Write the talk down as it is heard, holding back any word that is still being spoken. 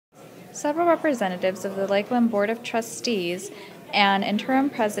Several representatives of the Lakeland Board of Trustees and interim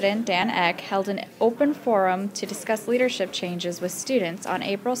president Dan Eck held an open forum to discuss leadership changes with students on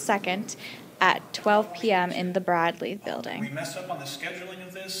April 2nd at 12 p.m. in the Bradley building. Did we mess up on the scheduling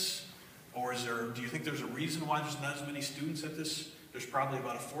of this? Or do you think there's a reason why there's not as many students at this? There's probably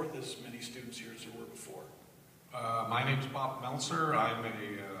about a fourth as many students here as there were before. My name's Bob Meltzer. I'm a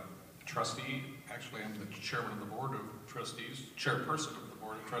trustee. Actually, I'm the chairman of the Board of Trustees, chairperson of the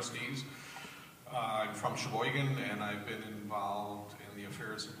Board of Trustees. I'm from Sheboygan, and I've been involved in the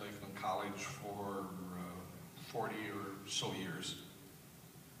affairs of Lakeland College for 40 or so years.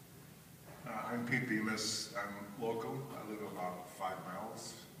 I'm Pete Bemis. I'm local. I live about 5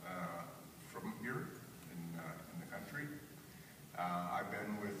 miles from here in the country. I've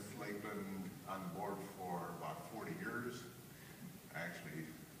been with Lakeland on the board for about 40 years. Actually,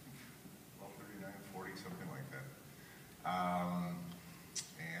 well, 39, 40, something like that.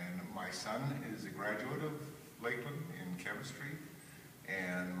 And my son is a graduate of Lakeland in chemistry,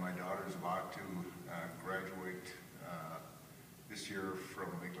 and my daughter is about to graduate this year from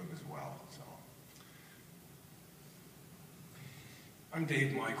Lakeland as well. So, I'm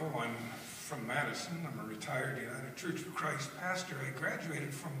Dave Michael. I'm from Madison. I'm a retired United Church of Christ pastor. I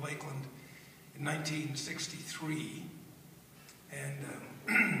graduated from Lakeland in 1963,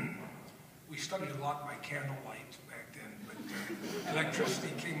 and we studied a lot by candlelight back then, but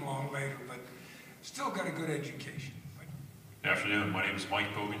electricity came along later, but still got a good education. Good afternoon. My name is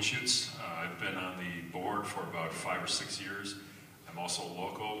Mike Bogenschutz. I've been on the board for about 5 or 6 years. I'm also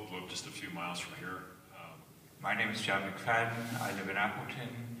local, live just a few miles from here. My name is John McFadden. I live in Appleton.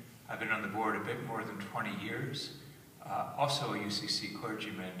 I've been on the board a bit more than 20 years. Also a UCC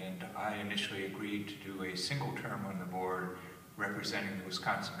clergyman, and I initially agreed to do a single term on the board representing the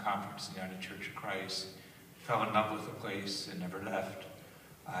Wisconsin Conference of the United Church of Christ. Fell in love with the place and never left.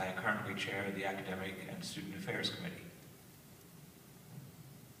 I currently chair the Academic and Student Affairs Committee.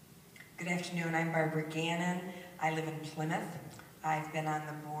 Good afternoon, I'm Barbara Gannon. I live in Plymouth. I've been on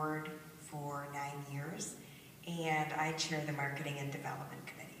the board for 9 years, and I chair the Marketing and Development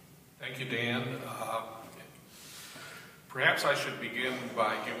Committee. Thank you, Dan. Perhaps I should begin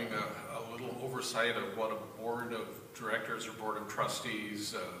by giving a little oversight of what a board of directors or board of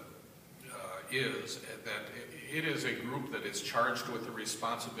trustees is. That it is a group that is charged with the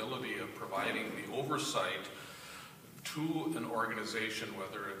responsibility of providing the oversight to an organization,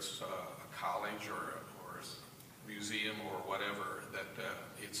 whether it's a college or a museum or whatever. That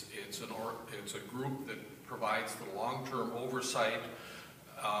it's a group that provides the long-term oversight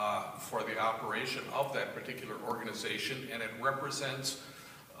for the operation of that particular organization, and it represents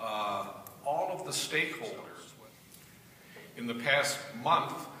all of the stakeholders. In the past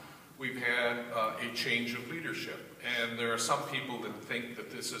month, we've had a change of leadership, and there are some people that think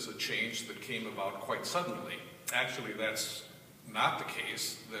that this is a change that came about quite suddenly. Actually, that's not the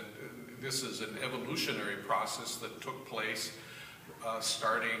case. That this is an evolutionary process that took place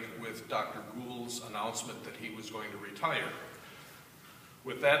starting with Dr. Gould's announcement that he was going to retire.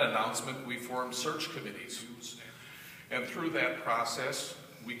 With that announcement, we formed search committees. And through that process,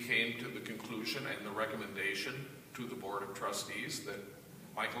 we came to the conclusion and the recommendation to the Board of Trustees that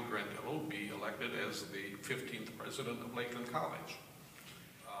Michael Grandillo be elected as the 15th president of Lakeland College.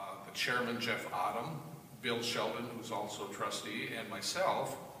 The chairman, Jeff Odom, Bill Sheldon, who's also a trustee, and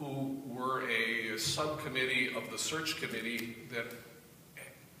myself, who were a subcommittee of the search committee that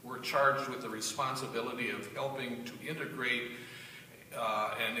were charged with the responsibility of helping to integrate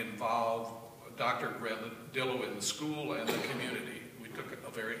and involve Dr. Grandillo in the school and the community. We took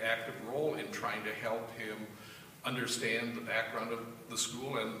a very active role in trying to help him understand the background of the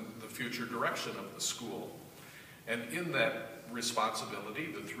school and the future direction of the school. And in that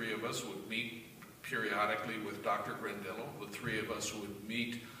responsibility, the three of us would meet periodically with Dr. Grandillo. The three of us would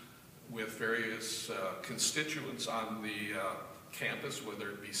meet with various constituents on the campus, whether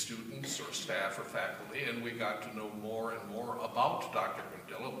it be students or staff or faculty, and we got to know more and more about Dr.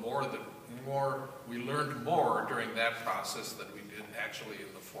 Grandillo. We learned more during that process than we did actually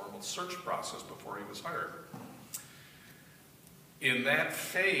in the formal search process before he was hired. In that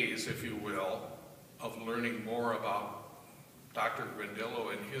phase, if you will, of learning more about Dr.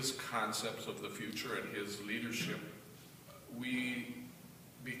 Grandillo and his concepts of the future and his leadership, we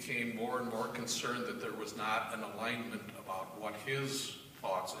became more and more concerned that there was not an alignment about what his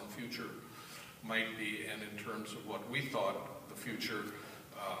thoughts and future might be, and in terms of what we thought the future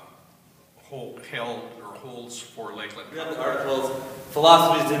held or holds for Lakeland. We have the articles,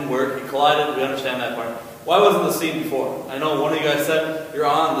 philosophies didn't work, it collided, we understand that part. Why wasn't this seen before? I know one of you guys said you're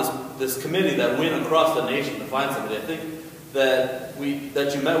on this committee that went across the nation to find somebody. I think that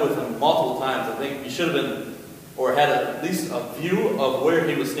you met with him multiple times. I think you should have been, or had at least a view of where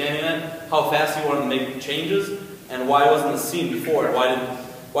he was standing at, how fast he wanted to make changes, and why it wasn't the scene before.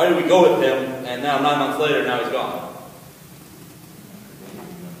 Why did we go with him, and now 9 months later, now he's gone?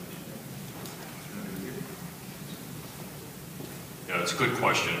 Yeah, it's a good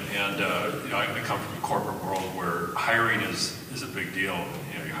question, and I come from a corporate world where hiring is a big deal.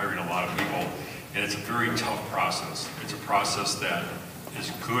 You're hiring a lot of people, and it's a very tough process. It's a process that,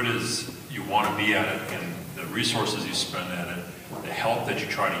 as good as you want to be at it, and the resources you spend at it, the help that you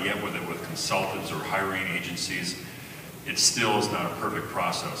try to get with it with consultants or hiring agencies, it still is not a perfect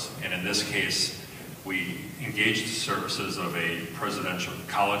process. And in this case, we engaged the services of a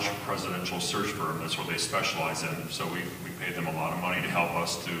college presidential search firm. That's what they specialize in. So we paid them a lot of money to help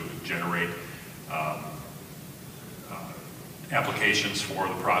us to generate applications for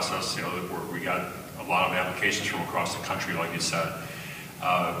the process. We got a lot of applications from across the country, like you said.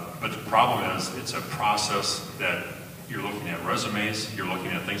 But the problem is, it's a process that you're looking at resumes, you're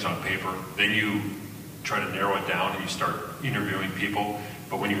looking at things on paper, then you try to narrow it down and you start interviewing people.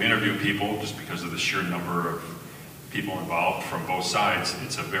 But when you interview people, just because of the sheer number of people involved from both sides,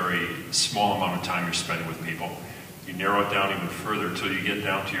 it's a very small amount of time you're spending with people. You narrow it down even further until you get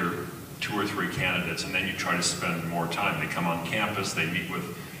down to your 2 or 3 candidates, and then you try to spend more time. They come on campus, they meet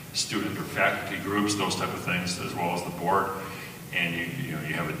with student or faculty groups, those type of things, as well as the board, and you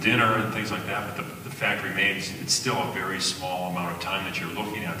have a dinner and things like that. But the fact remains, it's still a very small amount of time that you're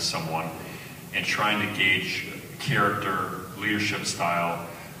looking at someone and trying to gauge character, leadership style,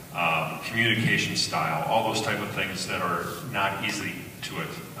 communication style, all those type of things that are not easy to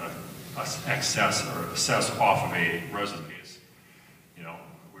access or assess off of a resume.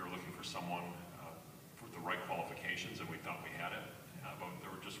 We were looking for someone with the right qualifications, and we thought we had it, but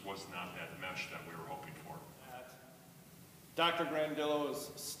there just was not that mesh that we were hoping for. Dr.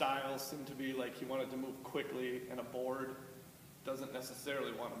 Grandillo's style seemed to be like he wanted to move quickly, and a board doesn't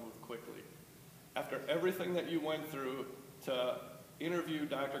necessarily want to move quickly. After everything that you went through to interview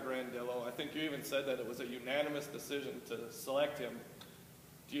Dr. Grandillo, I think you even said that it was a unanimous decision to select him.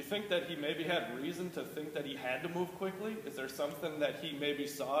 Do you think that he maybe had reason to think that he had to move quickly? Is there something that he maybe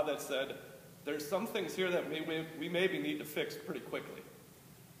saw that said, there's some things here that we maybe need to fix pretty quickly?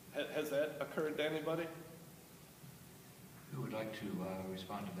 Has that occurred to anybody? Who would like to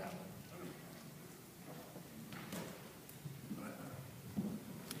respond to that one?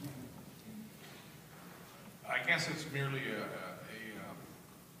 I guess it's merely a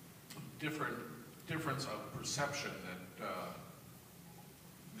difference of perception that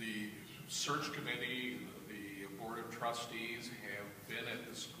the search committee, the board of trustees have been at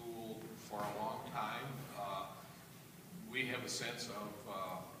the school for a long time. We have a sense of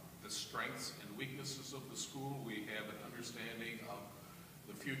the strengths and weaknesses of the school. We have an understanding of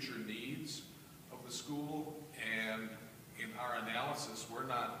the future needs of the school, and in our analysis, we're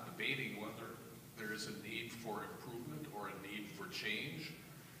not debating whether there is a need for improvement or a need for change.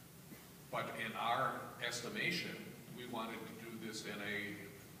 But in our estimation, we wanted to do this in a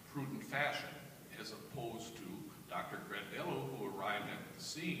prudent fashion, as opposed to Dr. Grandillo, who arrived at the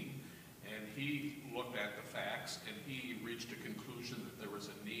scene, and he looked at the facts, and he reached a conclusion that there was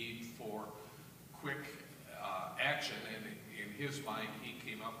a need for quick action, and in his mind, he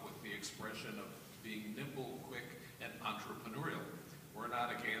came up with the expression of being nimble, quick, and entrepreneurial. We're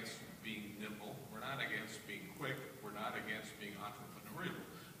not against being nimble, we're not against being quick, we're not against being entrepreneurial,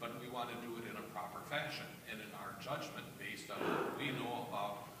 but we want to do it in a proper fashion and in our judgment based on what we know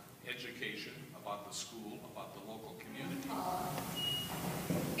about education, about the school, about the local community.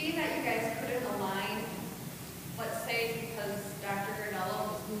 Being that you guys couldn't align, let's say because Dr.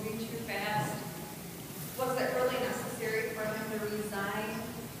 Grandillo was moving too fast, was it really necessary for him to resign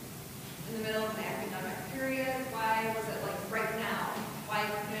in the middle of an academic period? Why was it like right now? Why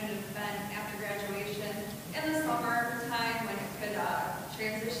couldn't it have been after graduation in the summer time when it could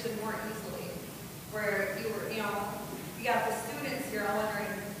transition more easily? Where you got the students here all wondering,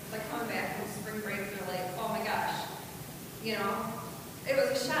 like coming back from spring break, they're like, oh my gosh, it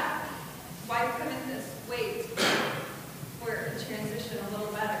was a shock. Why couldn't this wait for it to transition a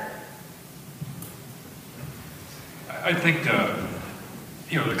little better? I think,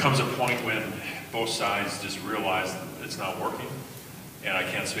 there comes a point when both sides just realize that it's not working. And I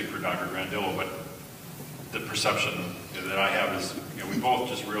can't speak for Dr. Grandillo, but the perception that I have is, we both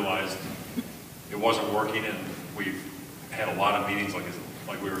just realized it wasn't working, and we've had a lot of meetings,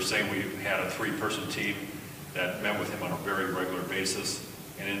 like we were saying, we had a 3-person team that met with him on a very regular basis,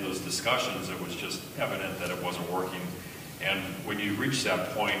 and in those discussions, it was just evident that it wasn't working. And when you reach that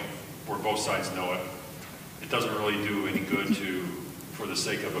point where both sides know it, it doesn't really do any good for the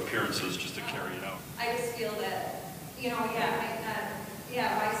sake of appearances, just to carry it out. I just feel that,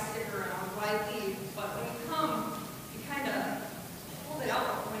 why stick around, why leave? But when you come, you kind of hold it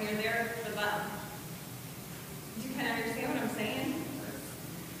out when you're there for them. Do you kind of understand what I'm saying?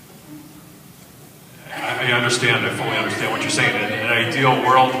 I understand. I fully understand what you're saying. In an ideal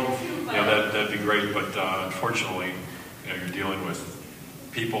world, that'd be great. But unfortunately, you're dealing with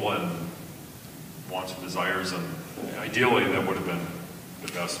people and wants and desires, and ideally that would have been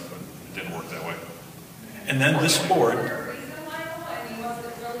the best, but it didn't work that way. And then this board, Was there a reason, Michael? I mean, was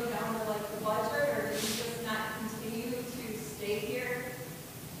it really down to like the budget, or did he just not continue to stay here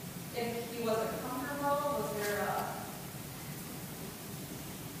if he wasn't comfortable? Was there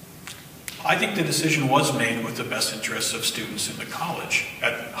I think the decision was made with the best interests of students in the college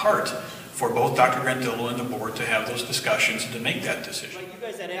at heart for both Dr. Grandillo and the board to have those discussions and to make that decision. Like you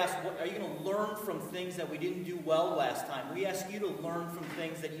guys had asked, are you going to learn from things that we didn't do well last time? We ask you to learn from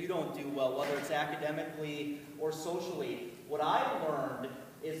things that you don't do well, whether it's academically or socially. What I learned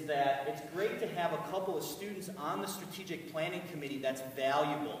is that it's great to have a couple of students on the strategic planning committee that's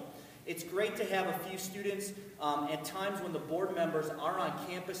valuable. It's great to have a few students at times when the board members are on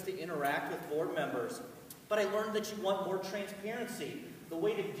campus to interact with board members. But I learned that you want more transparency. The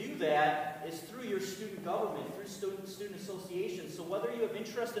way to do that is through your student government, through student associations. So whether you have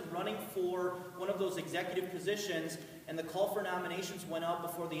interest in running for one of those executive positions, and the call for nominations went out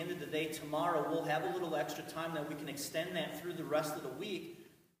before the end of the day tomorrow, we'll have a little extra time that we can extend that through the rest of the week.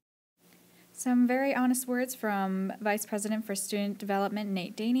 Some very honest words from Vice President for Student Development,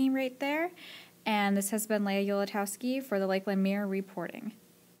 Nate Daney, right there. And this has been Leah Ulatowski for the Lakeland Mirror reporting.